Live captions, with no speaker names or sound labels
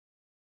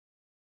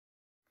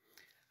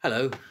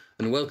Hello,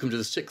 and welcome to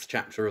the 6th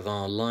chapter of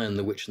our Lion,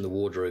 the Witch and the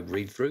Wardrobe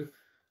read-through.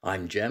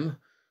 I'm Jem,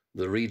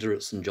 the reader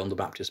at St John the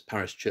Baptist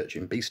Parish Church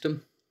in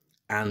Beeston,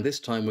 and this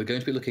time we're going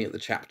to be looking at the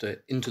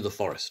chapter Into the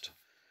Forest,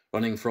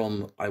 running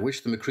from "I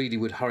wish the Macready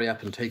would hurry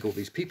up and take all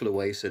these people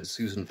away," said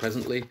Susan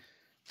presently,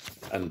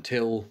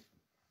 until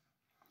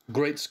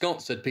 "Great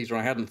Scott," said Peter,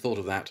 "I hadn't thought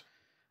of that,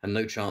 and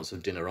no chance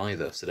of dinner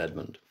either," said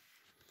Edmund.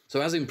 So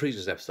as in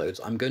previous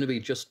episodes, I'm going to be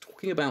just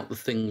talking about the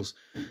things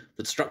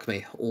that struck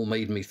me or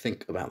made me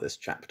think about this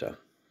chapter.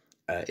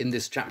 In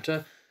this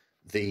chapter,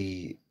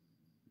 the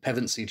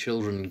Pevensey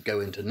children go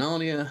into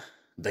Narnia,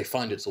 they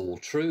find it's all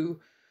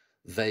true,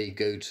 they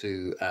go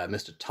to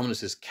Mr.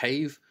 Tumnus's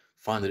cave,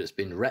 find that it's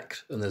been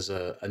wrecked, and there's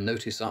a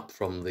notice up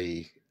from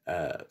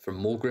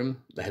Morgrim,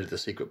 the head of the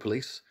secret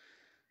police.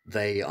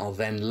 They are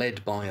then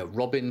led by a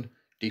Robin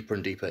deeper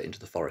and deeper into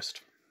the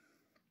forest.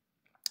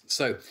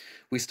 So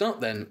we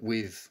start then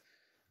with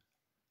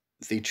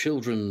the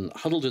children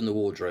huddled in the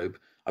wardrobe.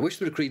 "I wish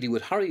the Macready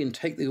would hurry and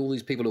take all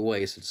these people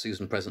away," said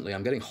Susan presently.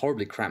 "I'm getting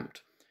horribly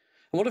cramped."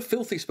 "And what a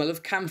filthy smell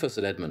of camphor,"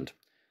 said Edmund.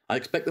 "I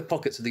expect the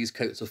pockets of these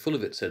coats are full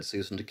of it," said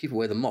Susan, "to keep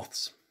away the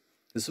moths."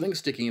 "There's something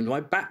sticking into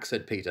my back,"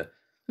 said Peter.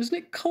 "Isn't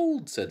it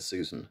cold?" said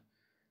Susan.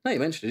 "Now you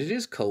mention it, it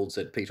is cold,"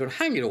 said Peter, "and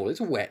hang it all,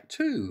 it's wet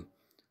too.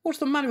 What's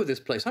the matter with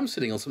this place? I'm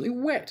sitting on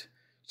something wet.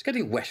 It's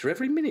getting wetter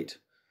every minute."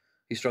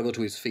 He struggled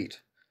to his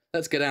feet.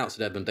 "Let's get out,"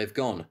 said Edmund. "They've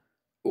gone."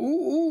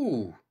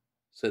 Ooh,"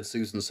 said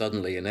Susan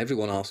suddenly, and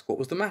everyone asked what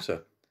was the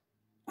matter.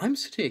 "I'm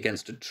sitting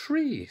against a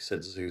tree,"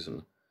 said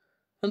Susan.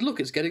 "And look,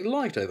 it's getting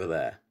light over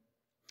there."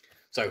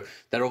 So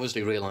they're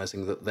obviously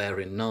realising that they're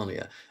in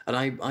Narnia. And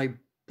I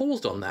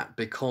paused on that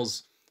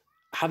because,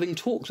 having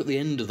talked at the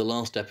end of the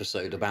last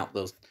episode about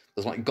the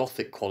like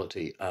gothic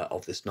quality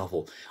of this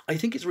novel, I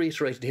think it's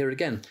reiterated here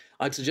again.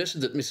 I'd suggested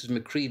that Mrs.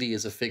 Macready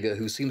is a figure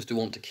who seems to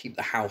want to keep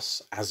the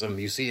house as a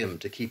museum,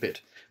 to keep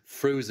it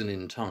frozen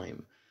in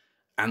time,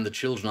 and the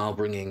children are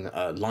bringing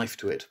life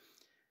to it.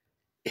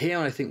 Here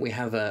I think we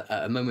have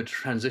a moment of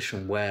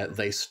transition where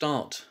they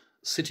start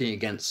sitting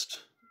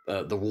against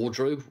the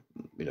wardrobe,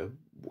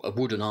 a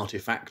wooden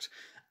artifact,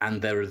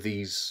 and there are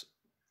these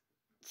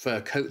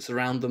fur coats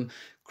around them,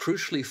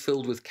 crucially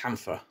filled with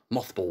camphor,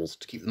 mothballs,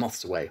 to keep the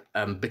moths away,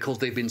 because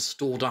they've been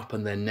stored up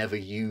and they're never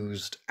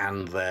used,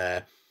 and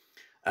they're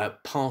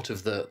part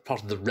of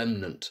the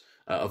remnant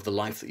of the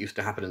life that used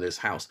to happen in this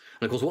house.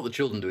 And of course what the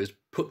children do is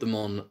put them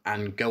on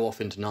and go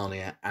off into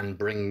Narnia and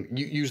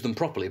use them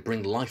properly,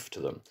 bring life to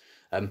them.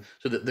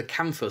 So that the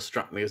camphor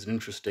struck me as an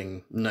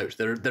interesting note.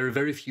 There are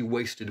very few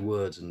wasted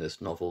words in this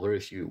novel, very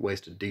few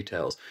wasted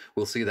details.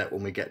 We'll see that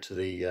when we get to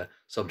the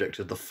subject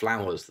of the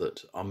flowers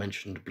that are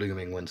mentioned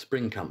blooming when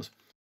spring comes.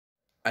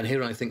 And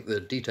here I think the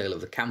detail of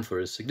the camphor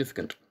is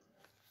significant.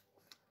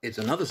 It's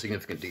another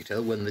significant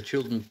detail when the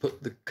children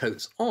put the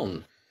coats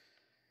on.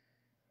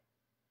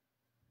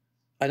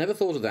 "I never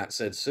thought of that,"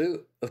 said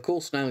Sue. "Of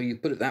course, now you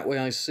put it that way,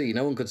 I see.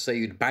 No one could say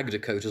you'd bagged a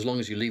coat as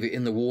long as you leave it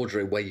in the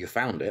wardrobe where you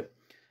found it.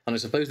 And I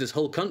suppose this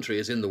whole country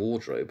is in the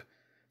wardrobe."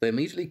 They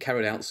immediately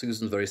carried out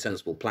Susan's very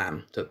sensible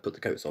plan to put the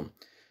coats on.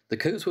 The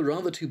coats were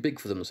rather too big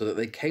for them, so that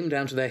they came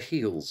down to their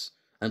heels,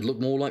 and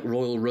looked more like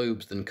royal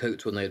robes than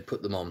coats when they had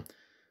put them on.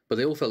 But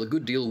they all felt a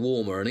good deal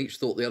warmer, and each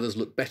thought the others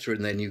looked better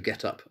in their new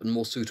get-up, and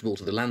more suitable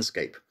to the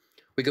landscape.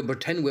 "We can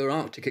pretend we're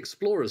Arctic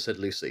explorers," said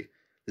Lucy.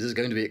 "This is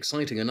going to be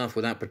exciting enough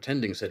without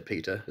pretending," said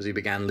Peter, as he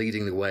began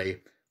leading the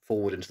way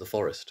forward into the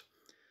forest.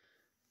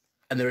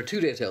 And there are two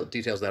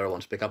details there I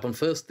want to pick up on.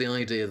 First, the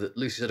idea that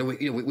Lucy said,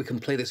 we can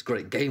play this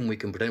great game, we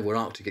can pretend we're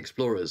Arctic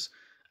explorers.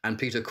 And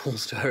Peter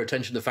calls to her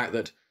attention the fact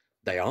that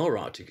they are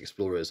Arctic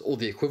explorers, or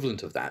the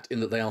equivalent of that, in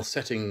that they are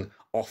setting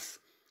off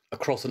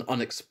across an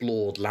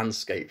unexplored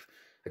landscape,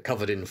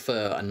 covered in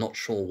fur, and not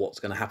sure what's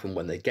going to happen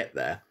when they get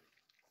there.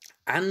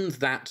 And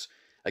that,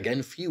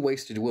 again, few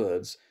wasted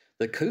words,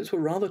 the coats were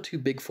rather too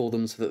big for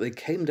them, so that they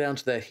came down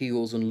to their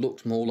heels and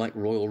looked more like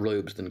royal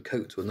robes than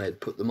coats when they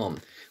had put them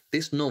on.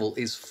 This novel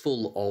is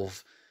full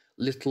of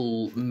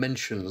little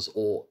mentions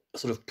or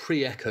sort of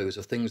pre-echoes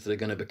of things that are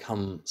going to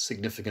become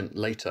significant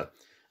later.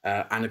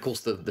 And of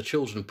course the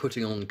children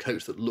putting on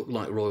coats that look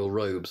like royal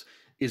robes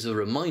is a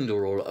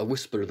reminder or a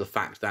whisper of the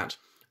fact that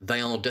they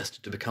are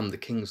destined to become the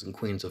kings and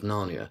queens of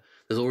Narnia.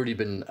 There's already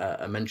been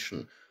a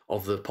mention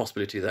of the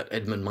possibility that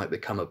Edmund might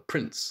become a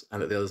prince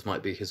and that the others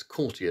might be his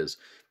courtiers.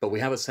 But we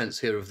have a sense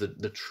here of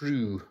the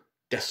true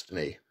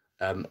destiny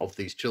of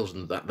these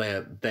children, that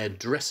they're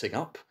dressing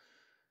up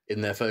in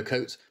their fur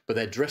coats, but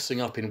they're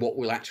dressing up in what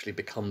will actually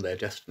become their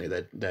destiny.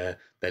 They're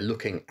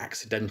looking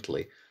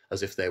accidentally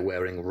as if they're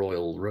wearing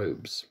royal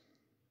robes.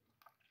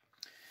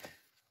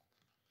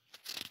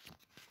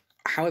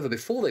 However,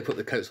 before they put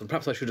the coats on,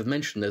 perhaps I should have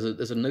mentioned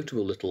there's a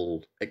notable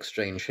little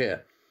exchange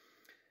here.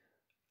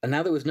 "And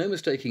now there was no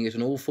mistaking it,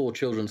 and all four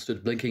children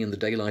stood blinking in the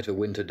daylight of a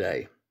winter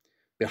day.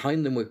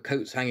 Behind them were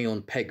coats hanging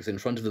on pegs, in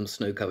front of them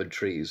snow-covered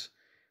trees.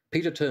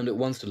 Peter turned at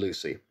once to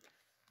Lucy.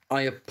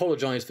 'I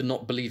apologise for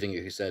not believing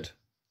you,' he said.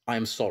 'I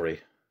am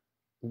sorry.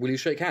 Will you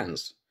shake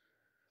hands?'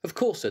 'Of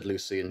course,' said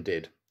Lucy, and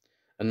did.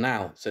 'And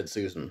now,' said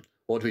Susan,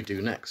 'what do we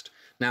do next?'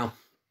 Now,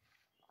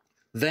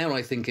 There,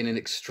 I think, in an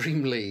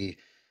extremely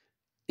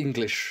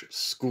English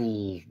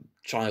school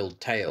child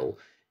tale,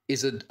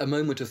 is a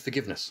moment of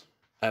forgiveness.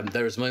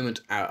 There is a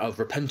moment of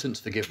repentance,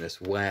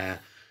 forgiveness, where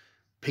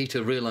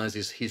Peter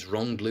realizes he's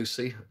wronged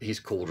Lucy. He's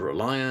called her a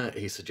liar.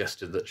 He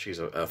suggested that she's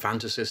a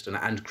fantasist,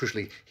 and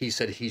crucially, he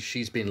said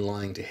she's been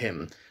lying to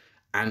him,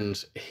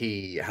 and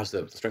he has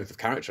the strength of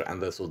character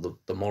and the sort of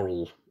the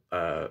moral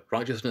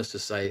righteousness to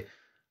say,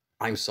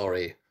 "I'm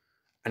sorry,"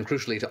 and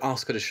crucially to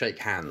ask her to shake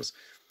hands.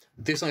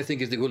 This, I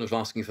think, is the equivalent of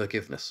asking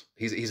forgiveness.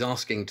 He's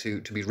asking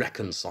to be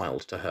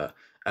reconciled to her,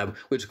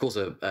 which, of course,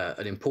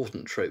 an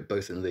important trope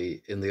both in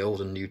the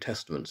Old and New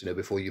Testaments. You know,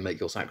 before you make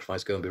your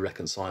sacrifice, go and be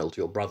reconciled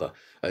to your brother.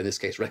 In this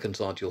case,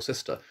 reconciled to your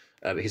sister.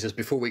 He says,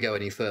 before we go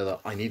any further,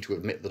 I need to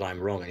admit that I'm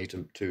wrong. I need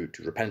to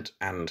repent,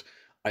 and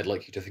I'd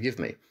like you to forgive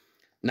me.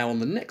 Now, on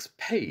the next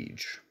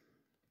page,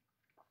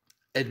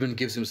 Edmund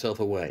gives himself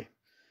away.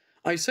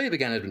 "I say,"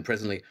 began Edmund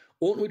presently,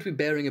 "oughtn't we to be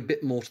bearing a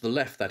bit more to the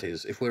left, that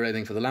is, if we're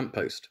aiming for the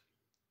lamppost?"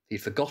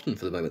 He'd forgotten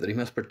for the moment that he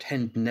must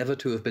pretend never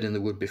to have been in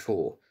the wood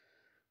before.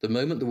 The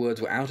moment the words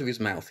were out of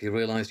his mouth, he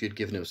realised he had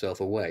given himself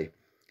away.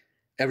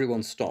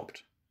 Everyone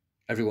stopped.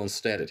 Everyone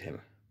stared at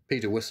him.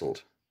 Peter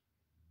whistled.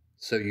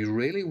 "So you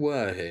really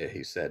were here,"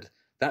 he said.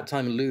 "That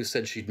time Lou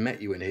said she'd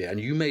met you in here, and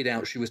you made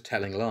out she was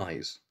telling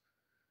lies."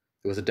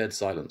 There was a dead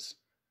silence.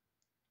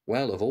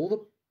 "Well, of all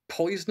the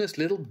poisonous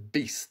little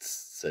beasts,"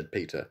 said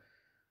Peter,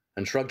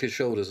 and shrugged his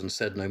shoulders and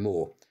said no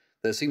more.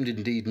 There seemed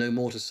indeed no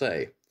more to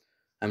say,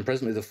 and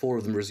presently the four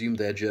of them resumed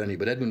their journey,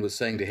 but Edmund was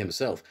saying to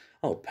himself,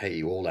 "I'll pay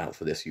you all out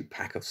for this, you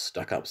pack of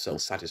stuck-up,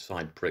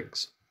 self-satisfied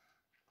prigs."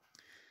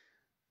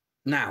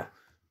 Now,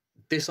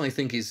 this, I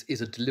think, is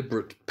a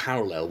deliberate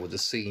parallel with the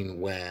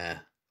scene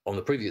where, on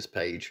the previous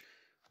page,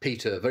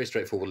 Peter very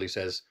straightforwardly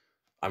says,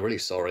 "I'm really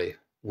sorry,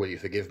 will you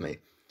forgive me?"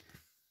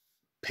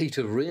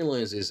 Peter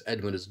realises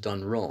Edmund has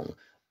done wrong,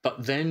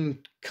 but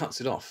then cuts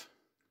it off,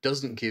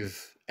 doesn't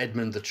give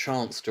Edmund the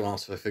chance to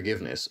ask for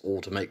forgiveness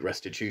or to make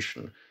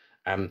restitution.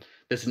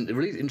 There's a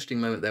really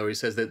interesting moment there where he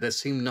says that there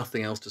seemed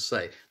nothing else to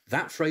say.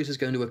 That phrase is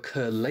going to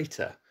occur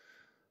later,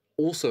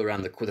 also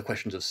around the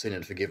questions of sin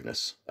and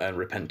forgiveness and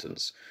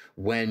repentance,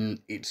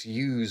 when it's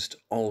used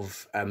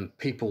of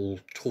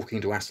people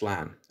talking to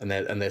Aslan, and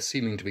there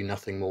seeming to be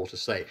nothing more to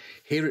say.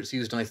 Here it's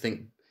used, I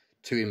think,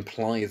 to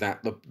imply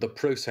that the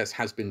process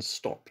has been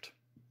stopped.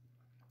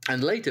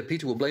 And later,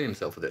 Peter will blame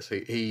himself for this.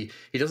 He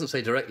doesn't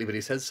say directly, but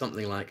he says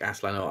something like,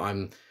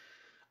 "Aslan,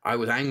 I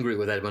was angry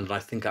with Edmund, and I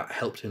think I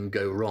helped him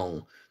go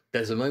wrong."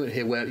 There's a moment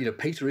here where, you know,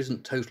 Peter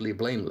isn't totally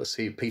blameless.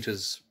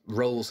 Peter's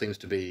role seems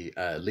to be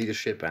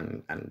leadership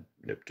and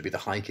you know, to be the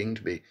High King,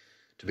 to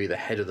be the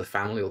head of the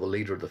family or the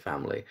leader of the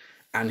family,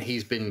 and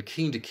he's been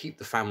keen to keep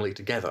the family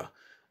together.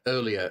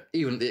 Earlier,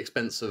 even at the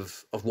expense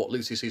of what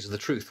Lucy sees as the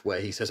truth,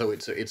 where he says, "Oh,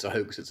 it's a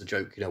hoax, it's a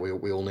joke. You know,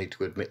 we all need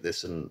to admit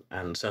this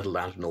and settle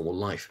down to normal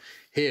life."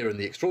 Here, in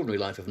the extraordinary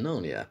life of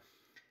Narnia,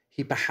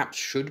 he perhaps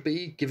should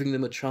be giving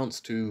them a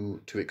chance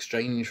to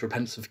exchange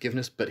repentance and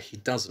forgiveness, but he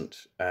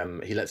doesn't.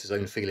 He lets his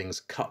own feelings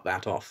cut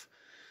that off,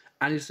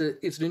 and it's an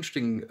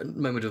interesting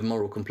moment of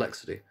moral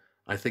complexity.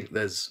 I think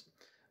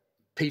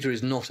Peter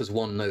is not as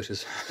one note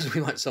as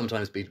we might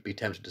sometimes be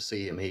tempted to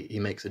see him. He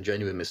makes a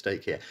genuine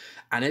mistake here,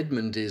 and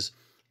Edmund is,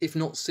 if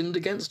not sinned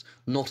against,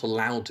 not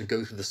allowed to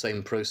go through the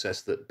same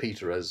process that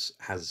Peter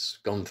has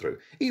gone through,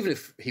 even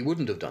if he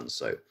wouldn't have done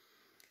so.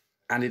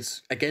 And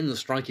it's, again, the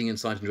striking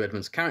insight into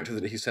Edmund's character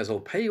that he says, "I'll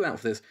pay you out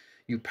for this,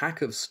 you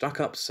pack of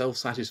stuck-up,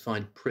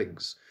 self-satisfied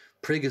prigs."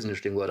 Prig is an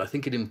interesting word. I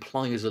think it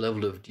implies a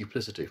level of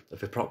duplicity,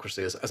 of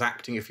hypocrisy, as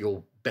acting if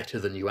you're better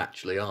than you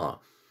actually are.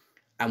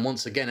 And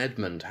once again,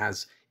 Edmund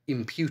has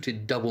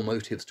imputed double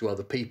motives to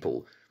other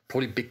people,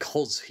 probably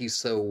because he's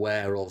so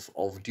aware of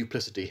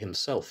duplicity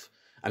himself,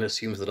 and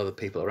assumes that other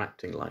people are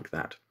acting like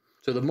that.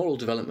 So the moral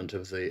development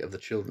of the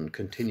children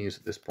continues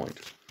at this point.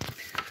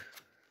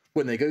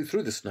 When they go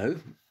through the snow,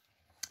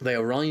 they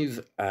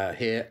arrive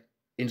here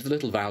into the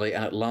little valley,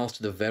 and at last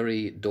to the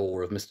very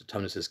door of Mr.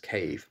 Tumnus's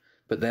cave.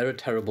 But there a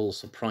terrible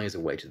surprise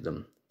awaited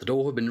them. The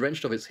door had been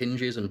wrenched off its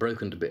hinges and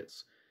broken to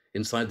bits.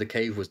 Inside the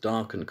cave was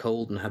dark and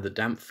cold, and had the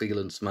damp feel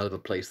and smell of a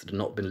place that had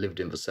not been lived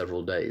in for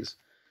several days,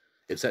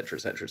 etc.,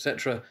 etc.,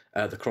 etc.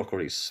 The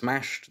crockery is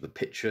smashed, the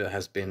pitcher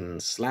has been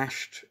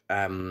slashed,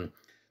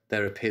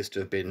 there appears to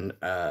have been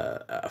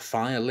a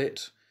fire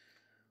lit.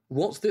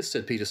 "What's this?"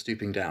 said Peter,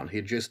 stooping down. He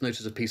had just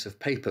noticed a piece of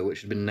paper which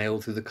had been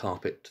nailed through the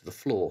carpet to the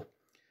floor.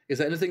 "Is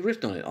there anything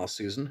written on it?" asked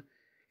Susan.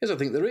 "Yes, I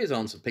think there is,"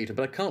 answered Peter,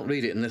 "but I can't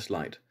read it in this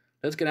light.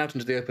 Let's get out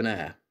into the open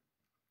air."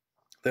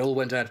 They all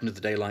went out into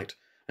the daylight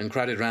and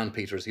crowded round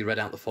Peter as he read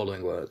out the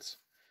following words.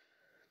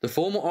 "The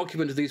former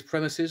occupant of these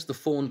premises, the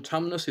Fawn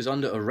Tumnus, is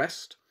under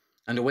arrest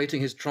and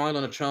awaiting his trial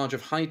on a charge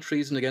of high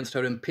treason against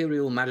Her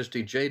Imperial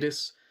Majesty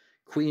Jadis,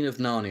 Queen of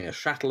Narnia,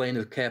 Chatelaine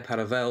of Cair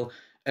Paravel,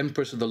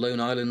 Empress of the Lone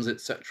Islands,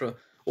 etc.,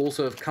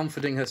 also of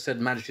comforting her said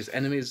Majesty's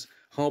enemies,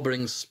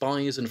 harbouring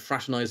spies and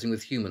fraternising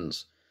with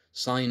humans.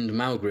 Signed,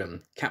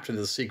 Maugrim, Captain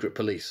of the Secret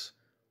Police.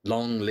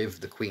 Long live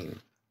the Queen."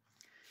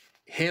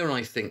 Here,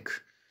 I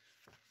think,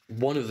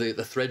 one of the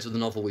threads of the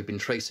novel we've been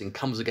tracing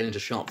comes again into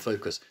sharp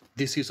focus.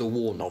 This is a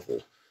war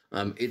novel.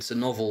 It's a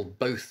novel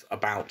both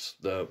about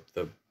the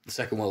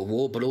Second World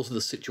War, but also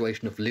the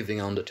situation of living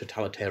under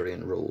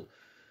totalitarian rule.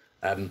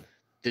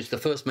 It's the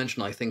first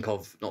mention, I think,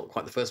 of, not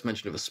quite the first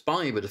mention of a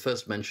spy, but the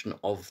first mention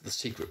of the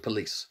secret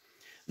police.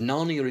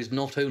 Narnia is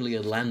not only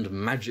a land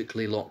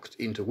magically locked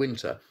into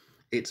winter,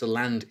 it's a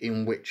land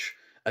in which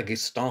a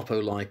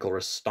Gestapo-like or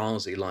a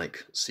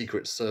Stasi-like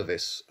secret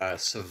service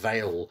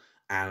surveil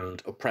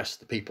and oppress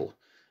the people.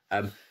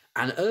 And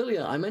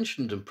earlier I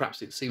mentioned, and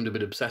perhaps it seemed a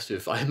bit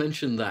obsessive, I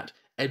mentioned that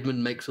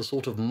Edmund makes a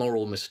sort of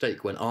moral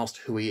mistake when asked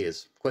who he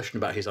is, question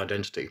about his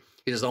identity.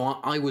 He says, oh,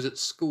 I was at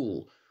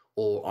school,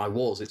 or I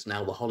was, it's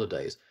now the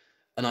holidays.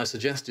 And I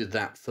suggested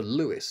that for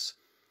Lewis,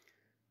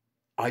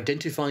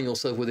 identifying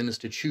yourself with an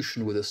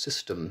institution, with a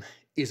system,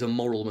 is a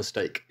moral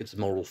mistake. It's a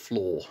moral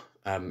flaw.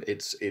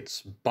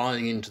 It's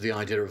buying into the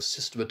idea of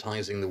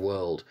systematizing the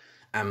world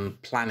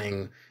and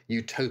planning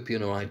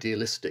utopian or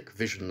idealistic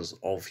visions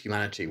of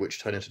humanity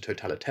which turn into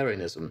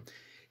totalitarianism.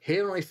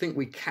 Here I think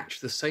we catch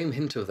the same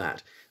hint of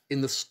that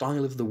in the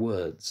style of the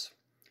words.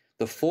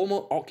 The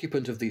former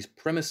occupant of these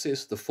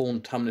premises, the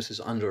Fawn Tumnus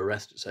is under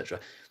arrest, etc.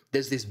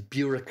 There's this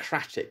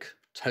bureaucratic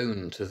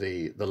tone to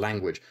the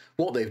language.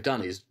 What they've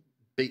done is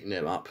beaten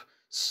him up,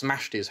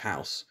 smashed his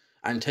house,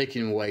 and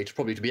taken him away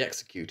probably to be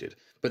executed.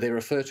 But they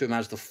refer to him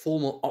as the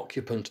former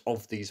occupant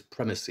of these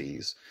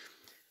premises.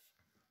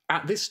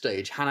 At this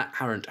stage, Hannah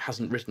Arendt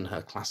hasn't written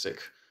her classic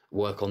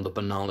work on the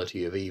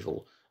banality of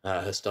evil,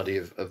 her study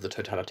of the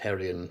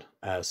totalitarian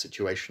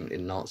situation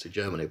in Nazi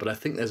Germany. But I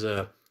think there's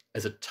a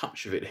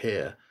touch of it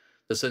here,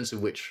 the sense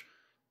in which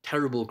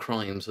terrible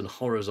crimes and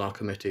horrors are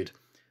committed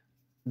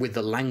with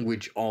the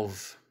language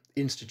of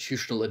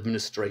institutional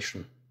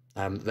administration.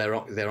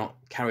 They're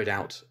carried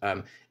out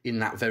in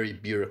that very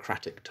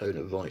bureaucratic tone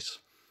of voice.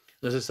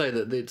 And as I say,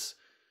 that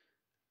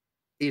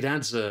it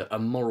adds a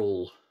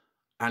moral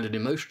and an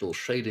emotional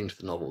shading to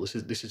the novel.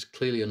 This is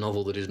clearly a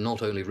novel that is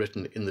not only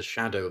written in the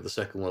shadow of the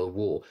Second World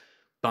War,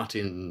 but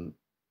in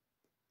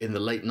the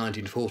late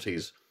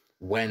 1940s,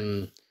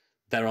 when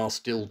there are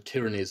still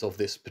tyrannies of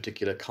this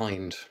particular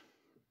kind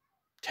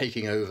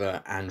taking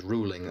over and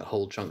ruling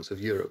whole chunks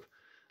of Europe.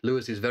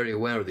 Lewis is very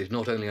aware of these,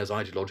 not only as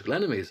ideological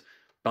enemies,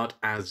 but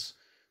as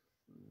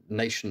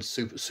nations,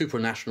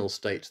 supranational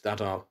states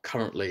that are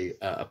currently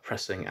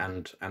oppressing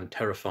and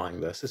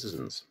terrifying their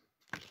citizens.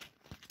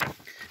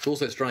 It's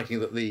also striking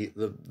that the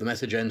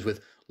message ends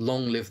with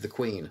 "Long live the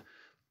Queen."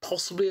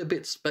 Possibly a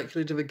bit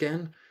speculative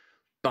again,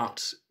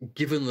 but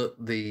given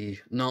that the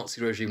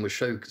Nazi regime was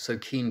so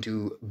keen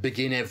to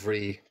begin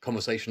every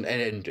conversation,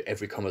 end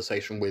every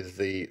conversation with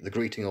the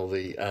greeting or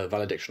the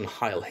valediction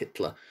 "Heil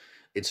Hitler,"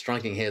 it's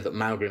striking here that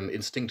Maugrim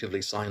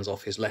instinctively signs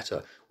off his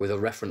letter with a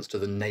reference to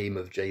the name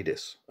of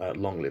Jadis,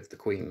 "Long live the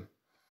Queen."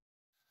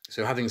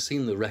 So having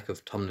seen the wreck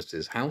of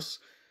Tumnus's house,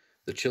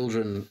 the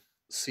children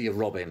see a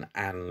robin,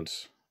 and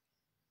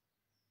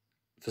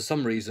for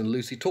some reason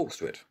Lucy talks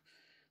to it.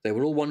 They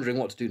were all wondering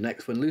what to do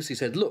next when Lucy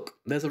said, "Look,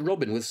 there's a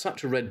robin with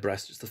such a red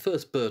breast. It's the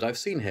first bird I've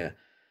seen here.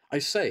 I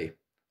say,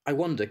 I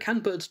wonder, can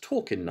birds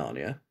talk in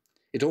Narnia?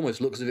 It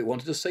almost looks as if it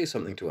wanted to say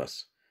something to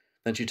us."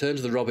 Then she turned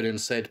to the robin and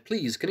said,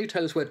 "Please, can you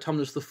tell us where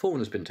Tumnus the Fawn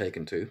has been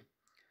taken to?"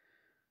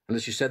 And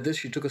as she said this,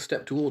 she took a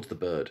step towards the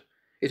bird.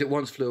 It at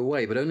once flew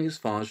away, but only as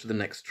far as to the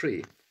next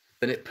tree.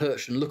 Then it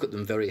perched and looked at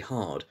them very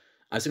hard,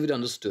 as if it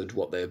understood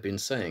what they had been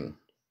saying.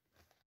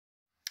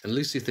 And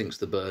Lucy thinks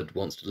the bird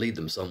wants to lead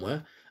them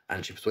somewhere,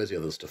 and she persuades the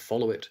others to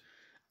follow it.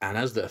 And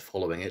as they're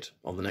following it,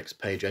 on the next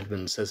page,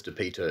 Edmund says to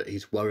Peter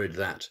he's worried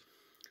that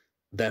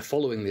they're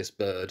following this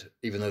bird,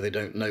 even though they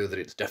don't know that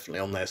it's definitely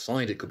on their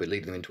side. It could be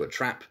leading them into a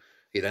trap.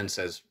 He then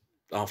says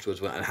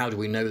afterwards, well, and how do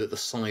we know that the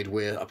side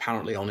we're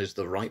apparently on is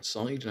the right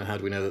side? And how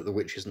do we know that the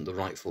witch isn't the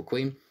rightful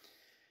queen?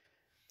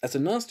 "That's a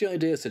nasty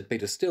idea," said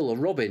Peter. "Still, a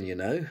robin, you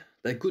know.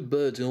 They're good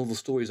birds in all the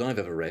stories I've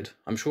ever read.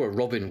 I'm sure a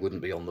robin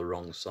wouldn't be on the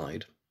wrong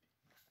side."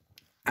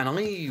 And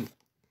I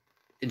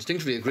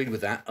instinctively agreed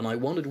with that, and I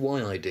wondered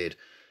why I did.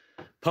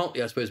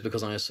 Partly, I suppose,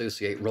 because I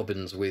associate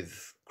robins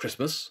with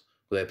Christmas.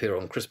 They appear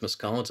on Christmas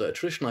cards, a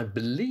tradition I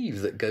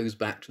believe that goes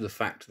back to the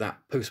fact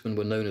that postmen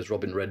were known as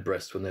Robin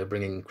Redbreast when they were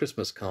bringing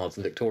Christmas cards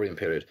in the Victorian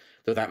period,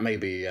 though that may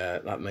be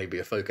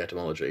a folk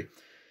etymology.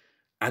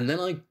 And then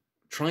I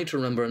tried to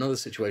remember another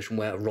situation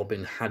where a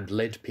robin had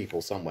led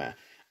people somewhere,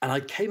 and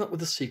I came up with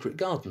The Secret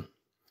Garden.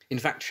 In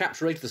fact,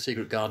 chapter 8 of The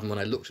Secret Garden, when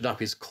I looked it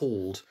up, is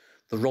called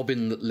 "The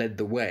Robin That Led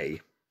the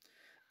Way,"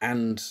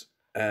 and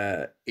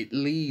it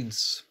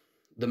leads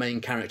the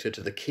main character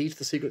to the key to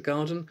the secret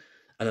garden,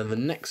 and then the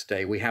next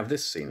day we have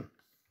this scene.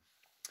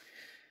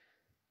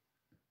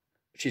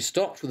 "She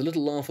stopped with a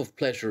little laugh of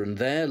pleasure, and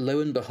there, lo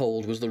and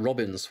behold, was the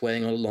robin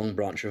swaying on a long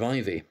branch of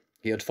ivy.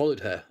 He had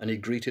followed her, and he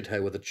greeted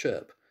her with a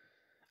chirp.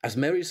 As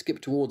Mary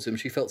skipped towards him,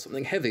 she felt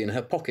something heavy in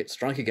her pocket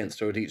strike against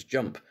her at each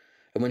jump,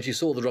 and when she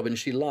saw the robin,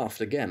 she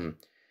laughed again.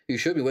 'You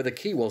showed me where the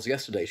key was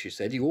yesterday,' she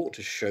said. 'You ought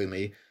to show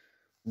me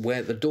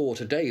where the door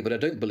today, but I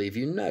don't believe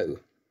you know.'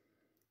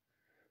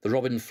 The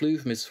robin flew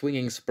from his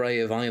swinging spray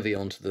of ivy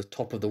onto the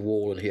top of the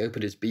wall, and he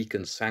opened his beak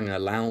and sang a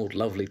loud,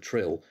 lovely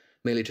trill,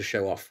 merely to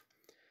show off.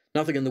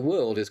 Nothing in the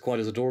world is quite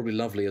as adorably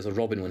lovely as a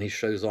robin when he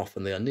shows off,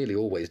 and they are nearly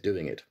always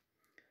doing it.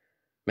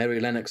 Mary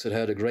Lennox had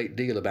heard a great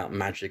deal about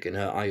magic in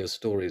her Ayah's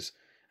stories,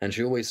 and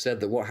she always said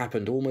that what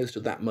happened almost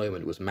at that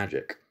moment was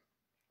magic.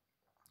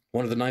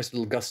 One of the nice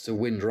little gusts of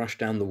wind rushed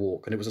down the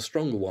walk, and it was a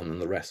stronger one than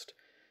the rest.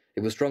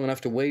 It was strong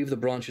enough to wave the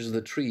branches of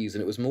the trees,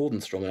 and it was more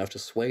than strong enough to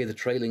sway the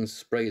trailing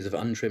sprays of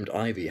untrimmed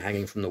ivy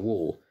hanging from the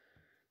wall.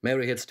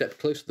 Mary had stepped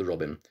close to the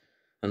robin,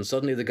 and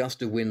suddenly the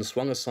gust of wind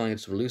swung aside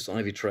some loose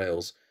ivy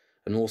trails,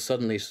 and more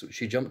suddenly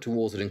she jumped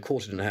towards it and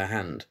caught it in her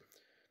hand.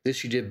 This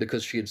she did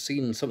because she had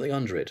seen something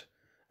under it,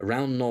 a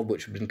round knob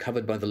which had been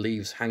covered by the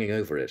leaves hanging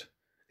over it.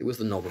 It was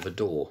the knob of a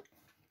door.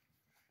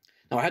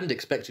 Now, I hadn't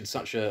expected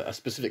such a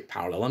specific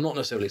parallel. I'm not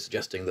necessarily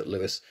suggesting that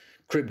Lewis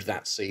cribbed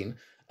that scene,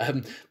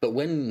 but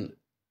when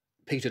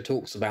Peter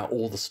talks about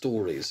all the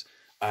stories,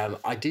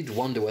 I did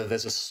wonder whether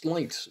there's a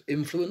slight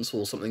influence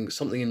or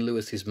something in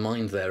Lewis's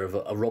mind there of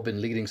a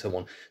robin leading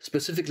someone,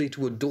 specifically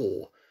to a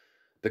door.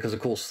 Because,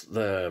 of course,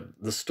 the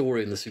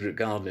story in The Secret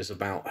Garden is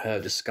about her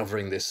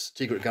discovering this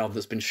secret garden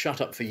that's been shut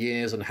up for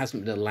years and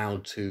hasn't been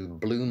allowed to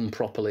bloom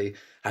properly,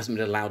 hasn't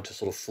been allowed to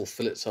sort of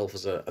fulfill itself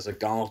as a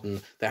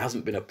garden. There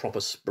hasn't been a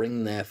proper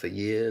spring there for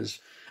years,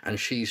 and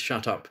she's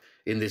shut up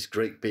in this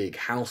great big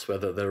house where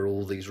there are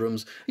all these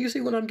rooms. You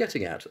see what I'm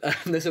getting at?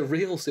 There's a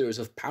real series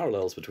of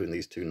parallels between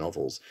these two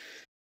novels,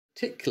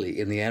 particularly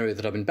in the area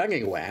that I've been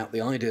banging away at,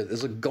 the idea that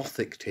there's a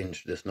Gothic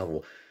tinge to this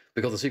novel,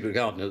 because The Secret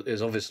Garden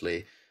is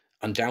obviously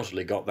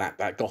undoubtedly got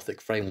that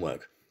Gothic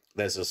framework.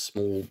 There's a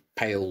small,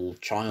 pale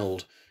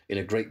child in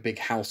a great big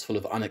house full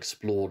of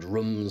unexplored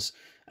rooms.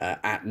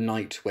 At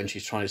night, when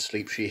she's trying to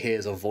sleep, she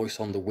hears a voice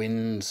on the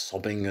wind,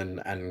 sobbing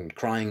and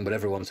crying, but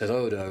everyone says,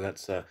 oh, no,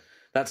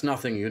 that's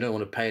nothing, you don't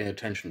want to pay any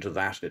attention to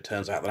that. And it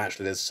turns out that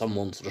actually there's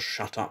someone sort of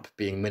shut up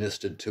being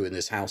ministered to in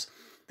this house.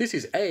 This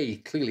is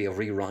clearly a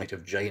rewrite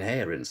of Jane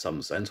Eyre in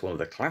some sense, one of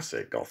the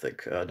classic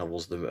Gothic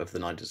novels of the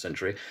 19th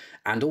century.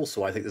 And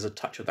also I think there's a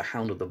touch of The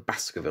Hound of the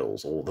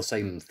Baskervilles, or the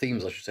same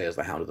themes, I should say, as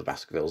The Hound of the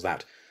Baskervilles,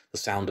 that the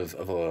sound of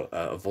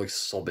a voice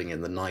sobbing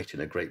in the night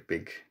in a great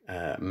big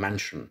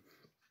mansion.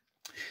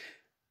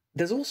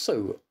 There's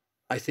also,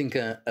 I think,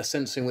 a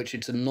sense in which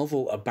it's a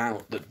novel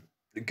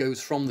that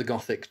goes from the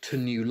Gothic to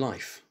new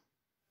life,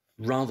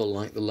 rather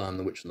like The Lion,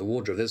 the Witch and the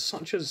Wardrobe. There's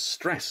such a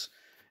stress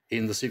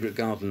in The Secret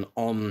Garden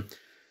on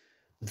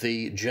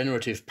the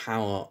generative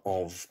power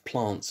of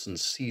plants and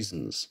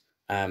seasons,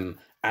 and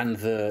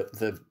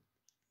the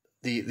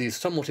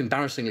somewhat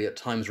embarrassingly at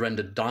times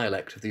rendered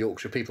dialect of the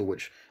Yorkshire people,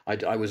 which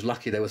I was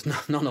lucky there was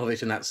none of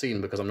it in that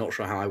scene, because I'm not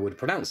sure how I would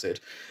pronounce it,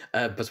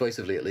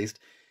 persuasively at least,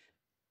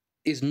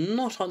 is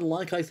not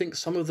unlike, I think,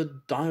 some of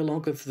the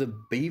dialogue of the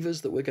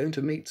beavers that we're going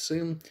to meet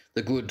soon.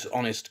 The good,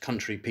 honest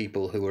country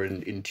people who are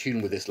in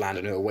tune with this land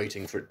and who are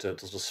waiting for it to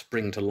sort of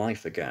spring to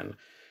life again.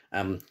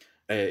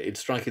 It's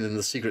striking that in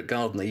The Secret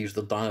Garden they use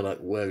the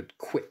dialect word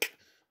quick,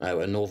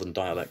 a northern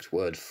dialect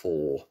word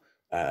for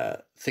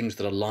things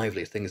that are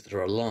lively, things that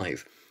are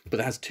alive. But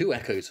it has two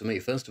echoes for me.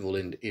 First of all,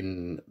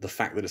 in the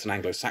fact that it's an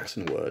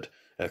Anglo-Saxon word,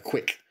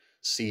 quick,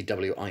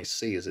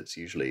 C-W-I-C, as it's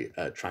usually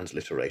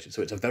transliterated.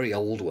 So it's a very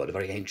old word, a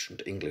very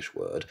ancient English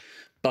word.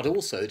 But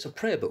also it's a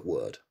prayer book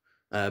word.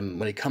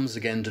 When he comes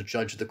again to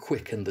judge the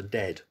quick and the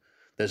dead,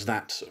 there's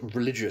that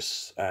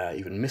religious,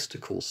 even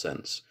mystical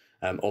sense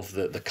of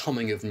the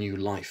coming of new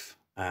life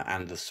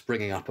and the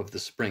springing up of the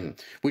spring,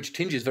 which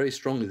tinges very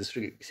strongly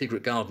The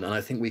Secret Garden, and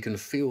I think we can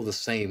feel the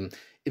same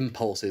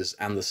impulses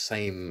and the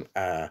same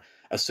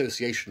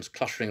associations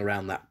clustering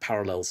around that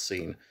parallel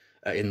scene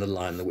in The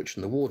Lion, the Witch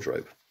and the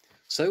Wardrobe.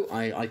 So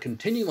I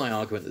continue my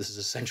argument that this is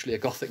essentially a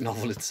Gothic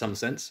novel in some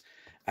sense,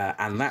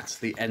 and that's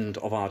the end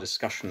of our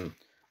discussion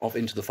of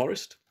Into the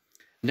Forest.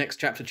 Next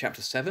chapter,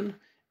 chapter 7,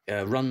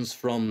 runs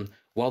from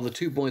while the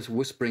two boys were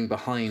whispering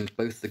behind,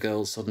 both the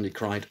girls suddenly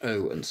cried,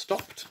 "Oh," and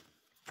stopped.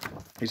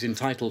 It's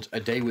entitled A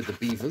Day with the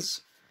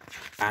Beavers,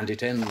 and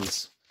it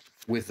ends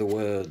with the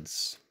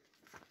words,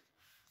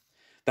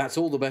 "That's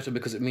all the better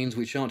because it means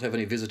we shan't have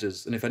any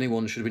visitors, and if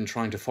anyone should have been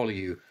trying to follow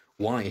you,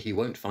 why, he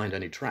won't find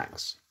any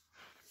tracks."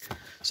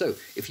 So,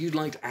 if you'd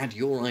like to add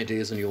your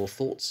ideas and your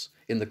thoughts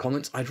in the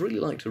comments, I'd really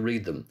like to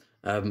read them.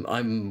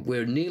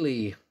 We're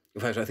nearly,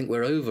 in fact, I think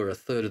we're over a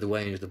third of the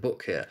way into the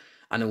book here,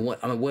 and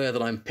I'm aware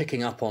that I'm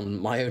picking up on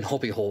my own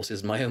hobby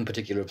horses, my own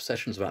particular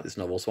obsessions about this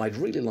novel, so I'd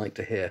really like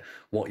to hear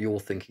what you're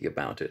thinking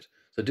about it.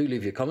 So do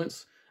leave your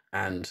comments,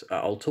 and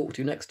I'll talk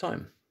to you next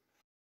time.